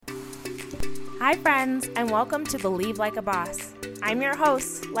Hi friends, and welcome to Believe Like a Boss. I'm your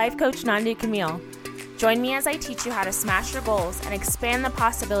host, life coach Nandi Camille. Join me as I teach you how to smash your goals and expand the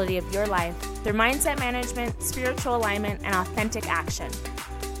possibility of your life through mindset management, spiritual alignment, and authentic action.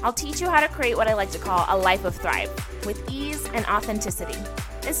 I'll teach you how to create what I like to call a life of thrive with ease and authenticity.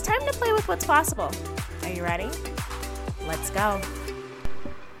 It's time to play with what's possible. Are you ready? Let's go.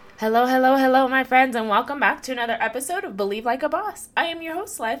 Hello, my friends, and welcome back to another episode of Believe Like a Boss. I am your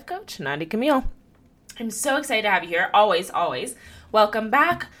host, life coach Nandi Camille. I'm so excited to have you here. Always. Welcome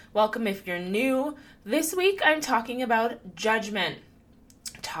back. Welcome if you're new. This week, I'm talking about judgment.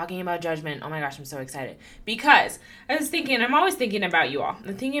 Oh my gosh, I'm so excited. Because I'm always thinking about you all.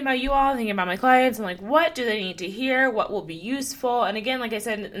 I'm thinking about my clients. I'm like, what do they need to hear? What will be useful? And again, like I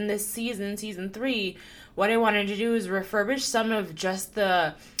said, in this season 3, what I wanted to do is refurbish some of just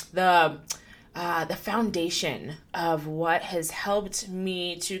the foundation of what has helped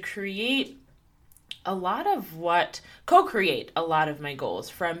me to co-create a lot of my goals,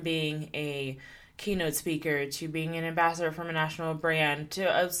 from being a keynote speaker to being an ambassador from a national brand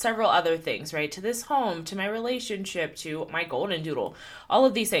to several other things, right? To this home, to my relationship, to my golden doodle, all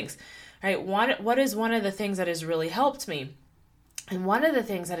of these things, right? What is one of the things that has really helped me? And one of the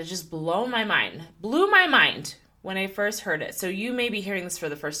things that has just blew my mind when I first heard it. So you may be hearing this for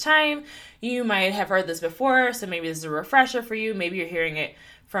the first time. You might have heard this before, so maybe this is a refresher for you. Maybe you're hearing it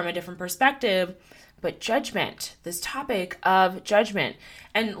from a different perspective. But judgment, this topic of judgment.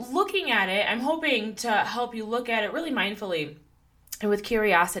 And looking at it, I'm hoping to help you look at it really mindfully and with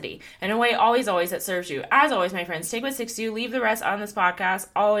curiosity. In a way, always that serves you. As always, my friends, take what sticks to you, leave the rest on this podcast.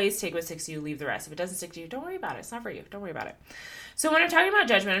 Always take what sticks to you, leave the rest. If it doesn't stick to you, don't worry about it. It's not for you. Don't worry about it. So when I'm talking about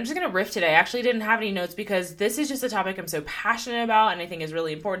judgment, I'm just going to riff today. I actually didn't have any notes because this is just a topic I'm so passionate about and I think is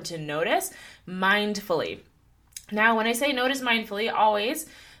really important to notice mindfully. Now, when I say notice mindfully, always,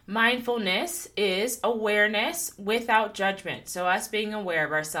 mindfulness is awareness without judgment. So us being aware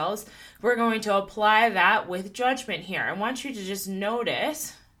of ourselves, we're going to apply that with judgment here. I want you to just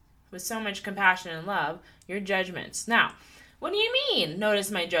notice, with so much compassion and love, your judgments. Now, what do you mean, notice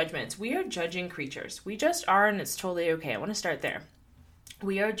my judgments? We are judging creatures. We just are, and it's totally okay. I want to start there.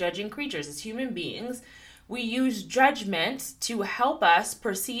 We are judging creatures. As human beings, we use judgment to help us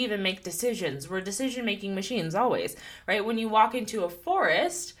perceive and make decisions. We're decision-making machines always, right? When you walk into a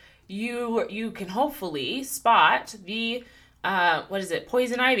forest, you can hopefully spot the,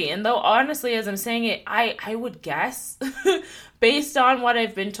 poison ivy. And though honestly, as I'm saying it, I would guess, based on what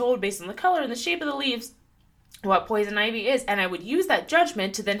I've been told, based on the color and the shape of the leaves, what poison ivy is, and I would use that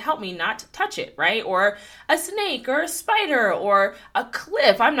judgment to then help me not touch it, right? Or a snake or a spider or a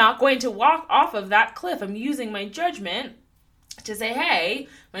cliff. I'm not going to walk off of that cliff. I'm using my judgment to say, hey,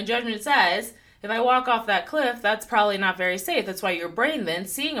 my judgment says, if I walk off that cliff, that's probably not very safe. That's why your brain then,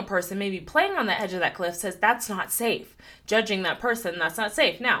 seeing a person maybe playing on the edge of that cliff, says that's not safe. Judging that person, that's not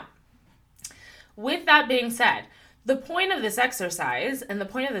safe. Now, with that being said, the point of this exercise and the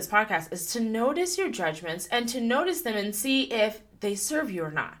point of this podcast is to notice your judgments and to notice them and see if they serve you or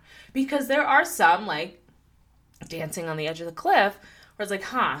not. Because there are some, like dancing on the edge of the cliff, where it's like,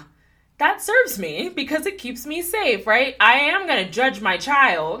 that serves me because it keeps me safe, right? I am going to judge my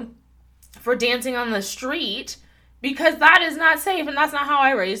child for dancing on the street because that is not safe and that's not how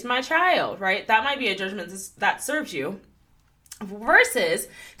I raised my child, right? That might be a judgment that serves you. Versus,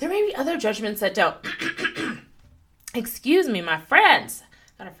 there may be other judgments that don't. Excuse me, my friends.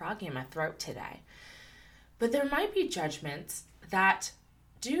 Got a froggy in my throat today. But there might be judgments that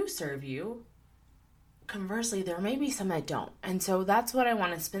do serve you. Conversely, there may be some that don't. And so that's what I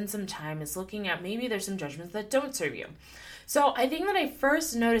want to spend some time is looking at. Maybe there's some judgments that don't serve you. So I think that I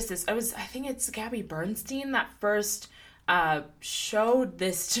first noticed this. I think it's Gabby Bernstein that first showed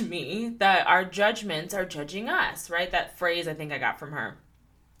this to me, that our judgments are judging us, right? That phrase I think I got from her.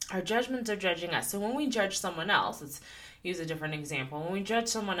 Our judgments are judging us. So when we judge someone else, let's use a different example. When we judge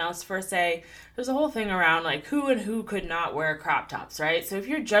someone else for, say, there's a whole thing around like who and who could not wear crop tops, right? So if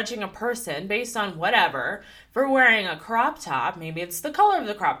you're judging a person based on whatever for wearing a crop top, maybe it's the color of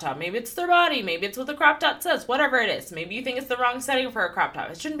the crop top, maybe it's their body, maybe it's what the crop top says, whatever it is. Maybe you think it's the wrong setting for a crop top.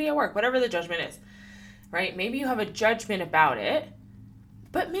 It shouldn't be at work, whatever the judgment is, right? Maybe you have a judgment about it,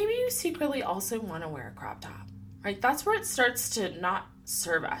 but maybe you secretly also want to wear a crop top, right? That's where it starts to not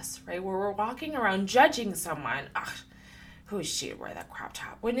serve us, right? Where we're walking around judging someone. Who is she to wear that crop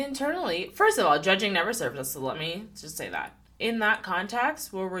top? When internally, first of all, judging never serves us. So let me just say that. In that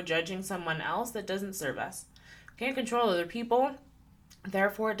context where we're judging someone else, that doesn't serve us. Can't control other people.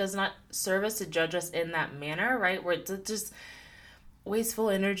 Therefore, it does not serve us to judge us in that manner, right? Where it's just wasteful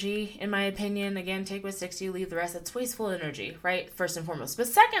energy, in my opinion. Again, take what sticks to you, leave the rest. It's wasteful energy, right? First and foremost. But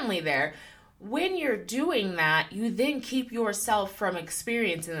secondly, when you're doing that, you then keep yourself from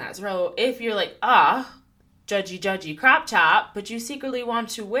experiencing that. So if you're like, judgy crop top, but you secretly want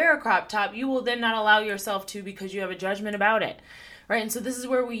to wear a crop top, you will then not allow yourself to because you have a judgment about it, right? And so this is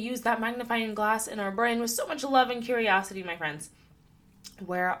where we use that magnifying glass in our brain with so much love and curiosity, my friends.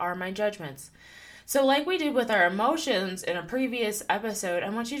 Where are my judgments? So like we did with our emotions in a previous episode, I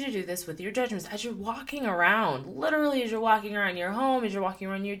want you to do this with your judgments. As you're walking around, literally as you're walking around your home, as you're walking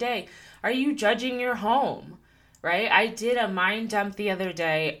around your day, are you judging your home? Right? I did a mind dump the other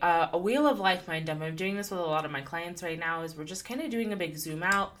day, a Wheel of Life mind dump. I'm doing this with a lot of my clients right now, is we're just kind of doing a big zoom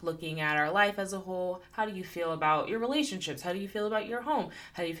out, looking at our life as a whole. How do you feel about your relationships? How do you feel about your home?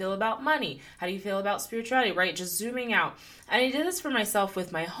 How do you feel about money? How do you feel about spirituality, right? Just zooming out. And I did this for myself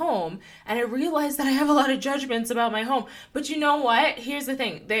with my home, and I realized that I have a lot of judgments about my home. But you know what? Here's the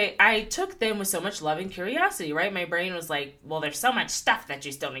thing. I took them with so much love and curiosity, right? My brain was like, well, there's so much stuff that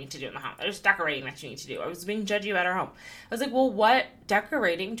you still need to do in the home. There's decorating that you need to do. I was being judgy about our home. I was like, well, what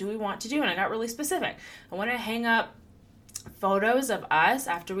decorating do we want to do? And I got really specific. I want to hang up photos of us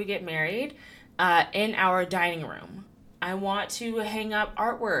after we get married in our dining room. I want to hang up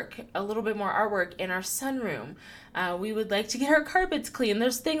artwork, a little bit more artwork in our sunroom. We would like to get our carpets clean.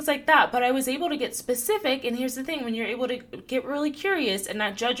 There's things like that. But I was able to get specific. And here's the thing. When you're able to get really curious and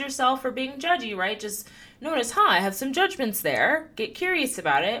not judge yourself for being judgy, right? Just notice, I have some judgments there. Get curious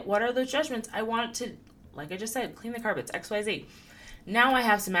about it. What are those judgments? I want to, like I just said, clean the carpets, XYZ. Now I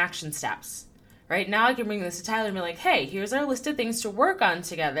have some action steps. Right? Now I can bring this to Tyler and be like, hey, here's our list of things to work on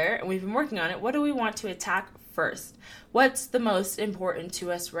together. And we've been working on it. What do we want to attack first? What's the most important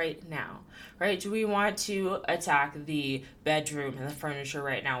to us right now? Right? Do we want to attack the bedroom and the furniture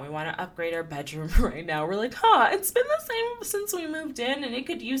right now? We want to upgrade our bedroom right now. We're like, it's been the same since we moved in and it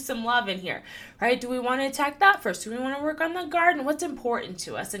could use some love in here. Right? Do we want to attack that first? Do we want to work on the garden? What's important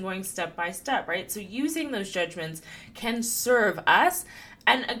to us and going step by step, right? So using those judgments can serve us.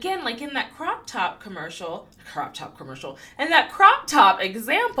 And again, like in that crop top commercial, and that crop top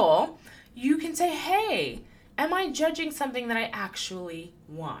example, you can say, hey, am I judging something that I actually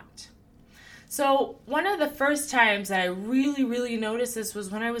want? So one of the first times that I really, really noticed this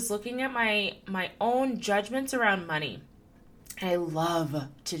was when I was looking at my own judgments around money. And I love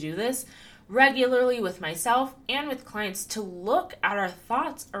to do this regularly with myself and with clients to look at our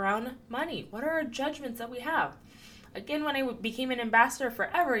thoughts around money. What are our judgments that we have? Again, when I became an ambassador for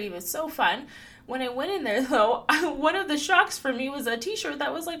Every, it was so fun. When I went in there, though, one of the shocks for me was a t-shirt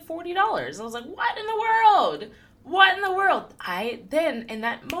that was like $40. I was like, what in the world? What in the world? I then, in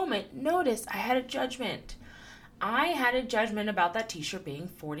that moment, noticed I had a judgment. I had a judgment about that t-shirt being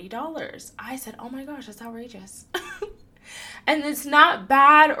 $40. I said, oh my gosh, that's outrageous. And it's not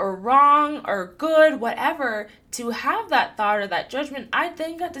bad or wrong or good, whatever, to have that thought or that judgment. I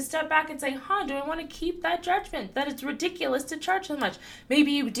then got to step back and say, do I want to keep that judgment? That it's ridiculous to charge so much.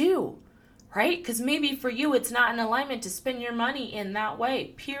 Maybe you do, right? Because maybe for you, it's not in alignment to spend your money in that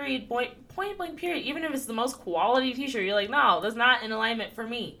way. Period, point blank, period. Even if it's the most quality t-shirt, you're like, no, that's not in alignment for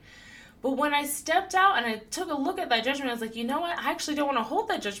me. But when I stepped out and I took a look at that judgment, I was like, you know what? I actually don't want to hold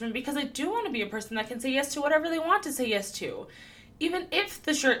that judgment because I do want to be a person that can say yes to whatever they want to say yes to. Even if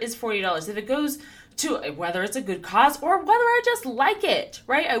the shirt is $40, if it goes to whether it's a good cause or whether I just like it,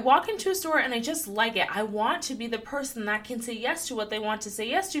 right? I walk into a store and I just like it. I want to be the person that can say yes to what they want to say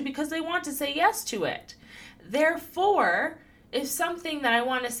yes to because they want to say yes to it. Therefore, if something that I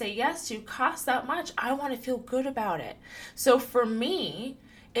want to say yes to costs that much, I want to feel good about it. So for me,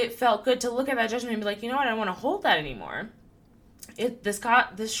 it felt good to look at that judgment and be like, you know what, I don't want to hold that anymore. This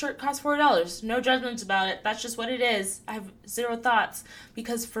shirt costs $4. No judgments about it. That's just what it is. I have zero thoughts.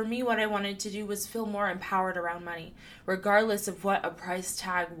 Because for me, what I wanted to do was feel more empowered around money, regardless of what a price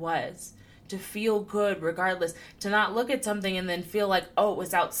tag was. To feel good regardless. To not look at something and then feel like, it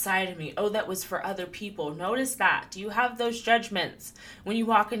was outside of me. That was for other people. Notice that. Do you have those judgments when you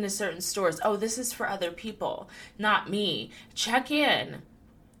walk into certain stores? This is for other people, not me. Check in.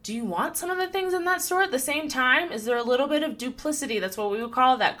 Do you want some of the things in that store at the same time? Is there a little bit of duplicity? That's what we would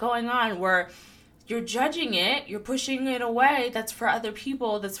call that going on, where you're judging it, you're pushing it away. That's for other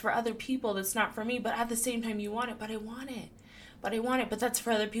people. That's not for me. But at the same time, you want it, but I want it. But that's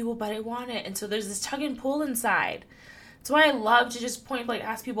for other people, but I want it. And so there's this tug and pull inside. That's why I love to just point blank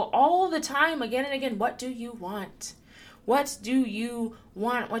ask people all the time, again and again, what do you want? What do you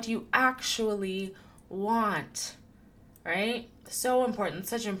want? What do you actually want? Right? So important,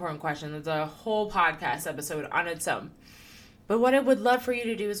 such an important question. There's a whole podcast episode on its own. But what I would love for you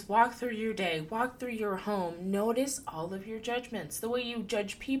to do is walk through your day, walk through your home, notice all of your judgments, the way you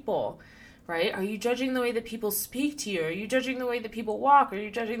judge people, right? Are you judging the way that people speak to you? Are you judging the way that people walk? Are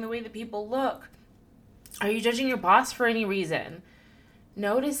you judging the way that people look? Are you judging your boss for any reason?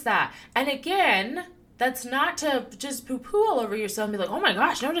 Notice that. And again, that's not to just poo-poo all over yourself and be like, oh my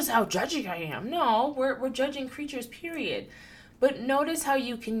gosh, notice how judgy I am. No, we're judging creatures, period. But notice how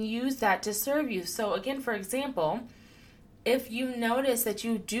you can use that to serve you. So again, for example, if you notice that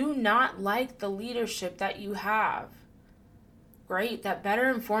you do not like the leadership that you have, right, that better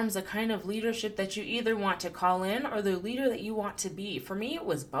informs the kind of leadership that you either want to call in or the leader that you want to be. For me, it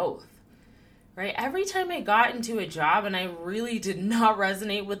was both. Right? Every time I got into a job and I really did not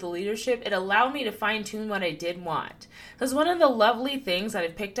resonate with the leadership, it allowed me to fine tune what I did want. Because one of the lovely things that I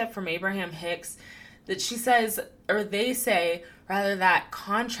picked up from Abraham Hicks that she says, or they say, rather, that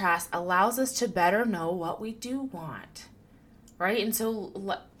contrast allows us to better know what we do want. Right? And so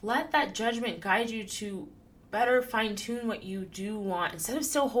let that judgment guide you to better fine tune what you do want instead of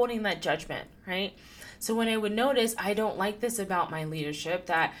still holding that judgment, right? So when I would notice, I don't like this about my leadership,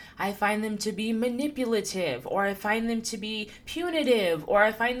 that I find them to be manipulative, or I find them to be punitive, or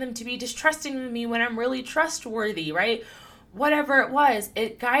I find them to be distrusting of me when I'm really trustworthy, right? Whatever it was,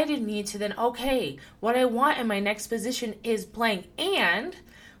 it guided me to then, okay, what I want in my next position is blank. And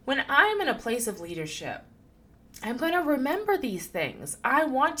when I'm in a place of leadership, I'm going to remember these things. I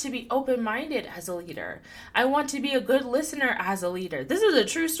want to be open-minded as a leader. I want to be a good listener as a leader. This is a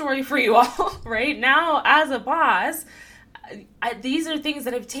true story for you all, right? Now, as a boss, these are things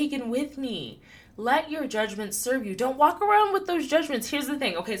that I've taken with me. Let your judgments serve you. Don't walk around with those judgments. Here's the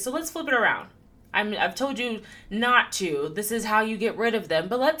thing. Okay, so let's flip it around. I've told you not to. This is how you get rid of them.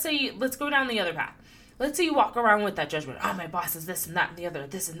 But let's go down the other path. Let's say you walk around with that judgment. Oh, my boss is this and that and the other,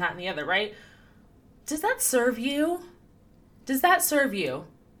 this and that and the other, right? Does that serve you? Does that serve you?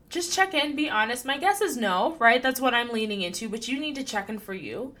 Just check in, be honest. My guess is no, right? That's what I'm leaning into, but you need to check in for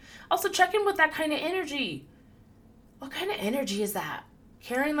you. Also, check in with that kind of energy. What kind of energy is that?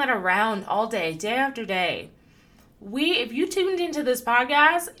 Carrying that around all day, day after day. If you tuned into this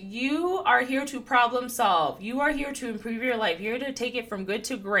podcast, you are here to problem solve. You are here to improve your life. You're here to take it from good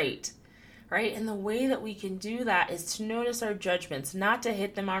to great, right? And the way that we can do that is to notice our judgments, not to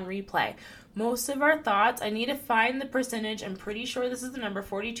hit them on replay. Most of our thoughts, I need to find the percentage. I'm pretty sure this is the number,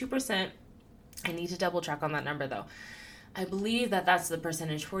 42%. I need to double check on that number though. I believe that that's the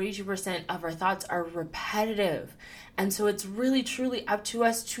percentage. 42% of our thoughts are repetitive. And so it's really truly up to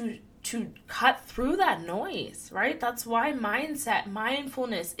us to cut through that noise, right? That's why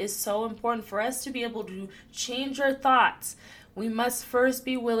mindfulness is so important for us to be able to change our thoughts. We must first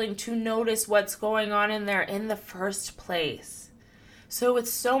be willing to notice what's going on in there in the first place. So with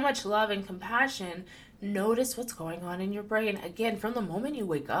so much love and compassion, notice what's going on in your brain. Again, from the moment you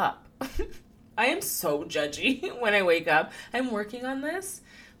wake up. I am so judgy when I wake up. I'm working on this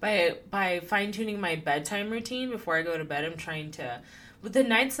by fine-tuning my bedtime routine before I go to bed. I'm trying to, with the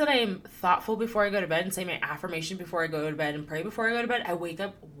nights that I am thoughtful before I go to bed and say my affirmation before I go to bed and pray before I go to bed, I wake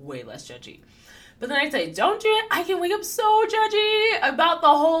up way less judgy. But the nights I don't do it, I can wake up so judgy about the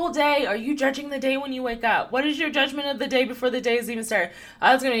whole day. Are you judging the day when you wake up? What is your judgment of the day before the day is even started?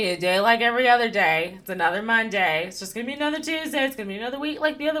 Oh, it's going to be a day like every other day. It's another Monday. It's just going to be another Tuesday. It's going to be another week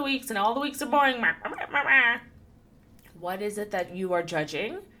like the other weeks, and all the weeks are boring. What is it that you are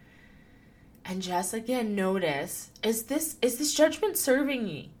judging? And just again, notice, is this judgment serving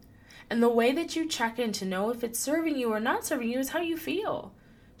you? And the way that you check in to know if it's serving you or not serving you is how you feel.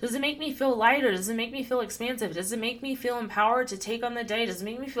 Does it make me feel lighter? Does it make me feel expansive? Does it make me feel empowered to take on the day? Does it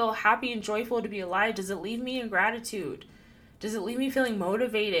make me feel happy and joyful to be alive? Does it leave me in gratitude? Does it leave me feeling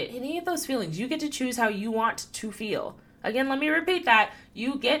motivated? Any of those feelings, you get to choose how you want to feel. Again, let me repeat that.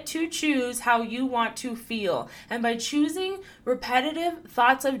 You get to choose how you want to feel. And by choosing repetitive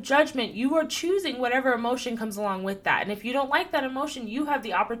thoughts of judgment, you are choosing whatever emotion comes along with that. And if you don't like that emotion, you have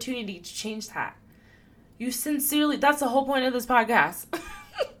the opportunity to change that. You sincerely, that's the whole point of this podcast.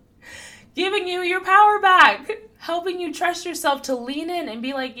 Giving you your power back, helping you trust yourself to lean in and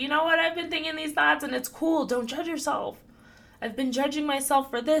be like, you know what, I've been thinking these thoughts and it's cool. Don't judge yourself. I've been judging myself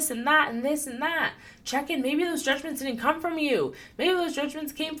for this and that and this and that. Check in. Maybe those judgments didn't come from you. Maybe those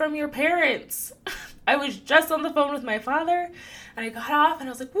judgments came from your parents. I was just on the phone with my father and I got off and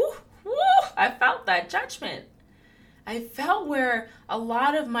I was like, woo, woo. I felt that judgment. I felt where a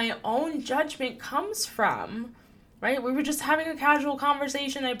lot of my own judgment comes from. Right? We were just having a casual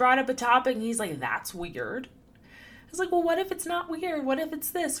conversation. I brought up a topic and he's like, that's weird. I was like, well, what if it's not weird? What if it's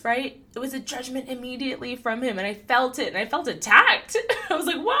this, right? It was a judgment immediately from him and I felt it and I felt attacked. I was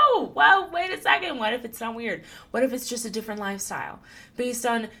like, whoa, wait a second. in. What if it's not weird? What if it's just a different lifestyle based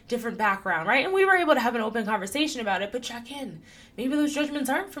on different background, right? And we were able to have an open conversation about it, but check in. Maybe those judgments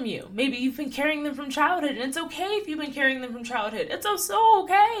aren't from you. Maybe you've been carrying them from childhood, and it's okay if you've been carrying them from childhood. It's so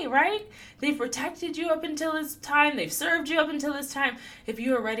okay, right? They've protected you up until this time. They've served you up until this time. If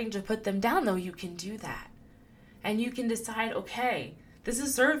you are ready to put them down, though, you can do that. And you can decide, okay, this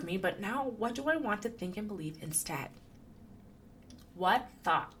has served me, but now what do I want to think and believe instead? What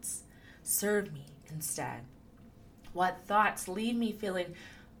thoughts serve me instead? What thoughts leave me feeling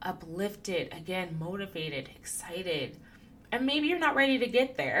uplifted, again, motivated, excited? And maybe you're not ready to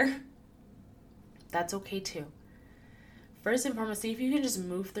get there. That's okay too. First and foremost, see if you can just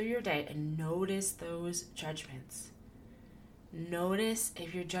move through your day and notice those judgments. Notice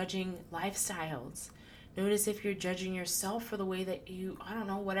if you're judging lifestyles. Notice if you're judging yourself for the way that you, I don't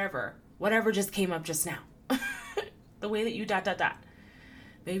know, whatever just came up just now. The way that you ...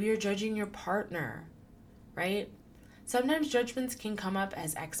 Maybe you're judging your partner, right? Sometimes judgments can come up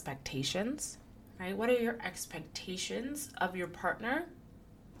as expectations, right? What are your expectations of your partner?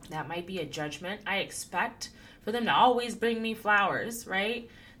 That might be a judgment. I expect for them to always bring me flowers, right?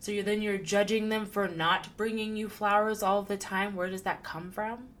 So you're judging them for not bringing you flowers all the time. Where does that come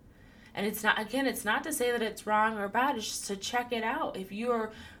from? And it's not to say that it's wrong or bad. It's just to check it out. If you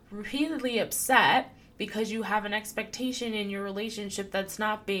are repeatedly upset because you have an expectation in your relationship that's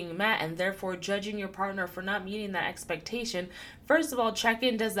not being met and therefore judging your partner for not meeting that expectation, first of all, check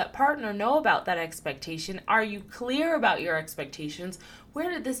in. Does that partner know about that expectation? Are you clear about your expectations? Where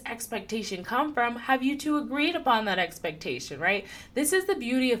did this expectation come from? Have you two agreed upon that expectation, right? This is the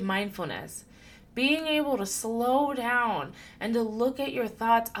beauty of mindfulness. Being able to slow down and to look at your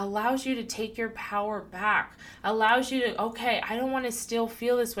thoughts allows you to take your power back, allows you to, okay, I don't want to still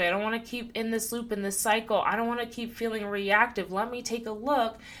feel this way. I don't want to keep in this loop, in this cycle. I don't want to keep feeling reactive. Let me take a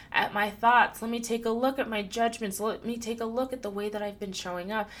look at my thoughts. Let me take a look at my judgments. Let me take a look at the way that I've been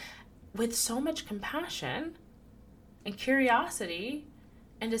showing up with so much compassion and curiosity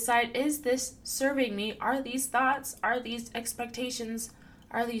and decide, is this serving me? Are these thoughts, are these expectations,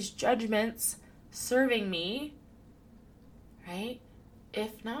 are these judgments serving me, right?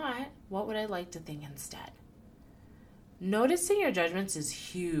 If not, what would I like to think instead? Noticing your judgments is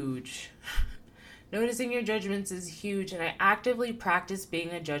huge. Noticing your judgments is huge, and I actively practice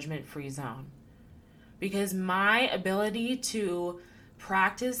being a judgment-free zone because my ability to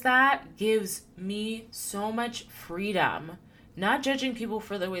practice that gives me so much freedom. Not judging people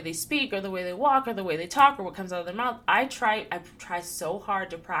for the way they speak or the way they walk or the way they talk or what comes out of their mouth. I try so hard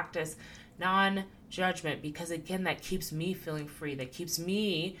to practice non-judgment because, again, that keeps me feeling free. That keeps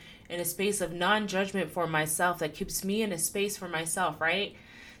me in a space of non-judgment for myself. That keeps me in a space for myself, right?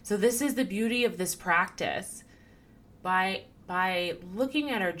 So this is the beauty of this practice. By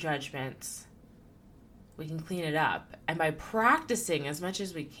looking at our judgments, we can clean it up. And by practicing as much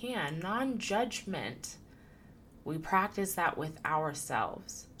as we can, non-judgment, we practice that with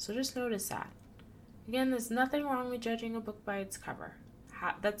ourselves. So just notice that. Again, there's nothing wrong with judging a book by its cover.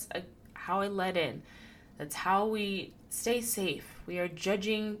 That's how I let in. That's how we stay safe. We are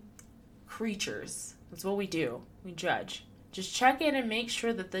judging creatures. That's what we do. We judge. Just check in and make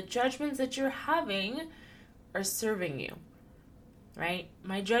sure that the judgments that you're having are serving you, right?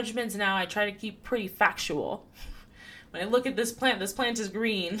 My judgments now, I try to keep pretty factual. When I look at this plant is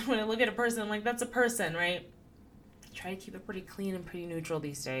green. When I look at a person, I'm like, that's a person, right? I try to keep it pretty clean and pretty neutral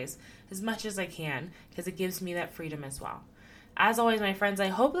these days, as much as I can, because it gives me that freedom as well. As always, my friends, I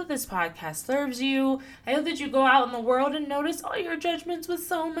hope that this podcast serves you. I hope that you go out in the world and notice all your judgments with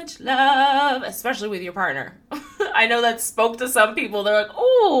so much love, especially with your partner. I know that spoke to some people. They're like,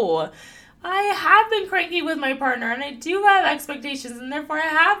 oh, I have been cranky with my partner and I do have expectations and therefore I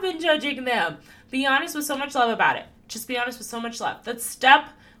have been judging them. Be honest with so much love about it. Just be honest with so much love. That's step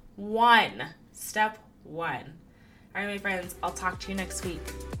one. Step one. All right, my friends, I'll talk to you next week.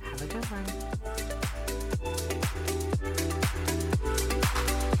 Have a good one.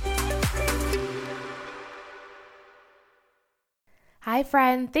 Hi,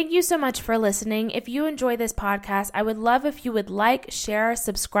 friend. Thank you so much for listening. If you enjoy this podcast, I would love if you would like, share,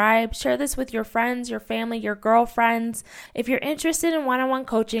 subscribe, share this with your friends, your family, your girlfriends. If you're interested in one-on-one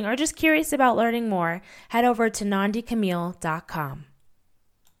coaching or just curious about learning more, head over to nandicamille.com.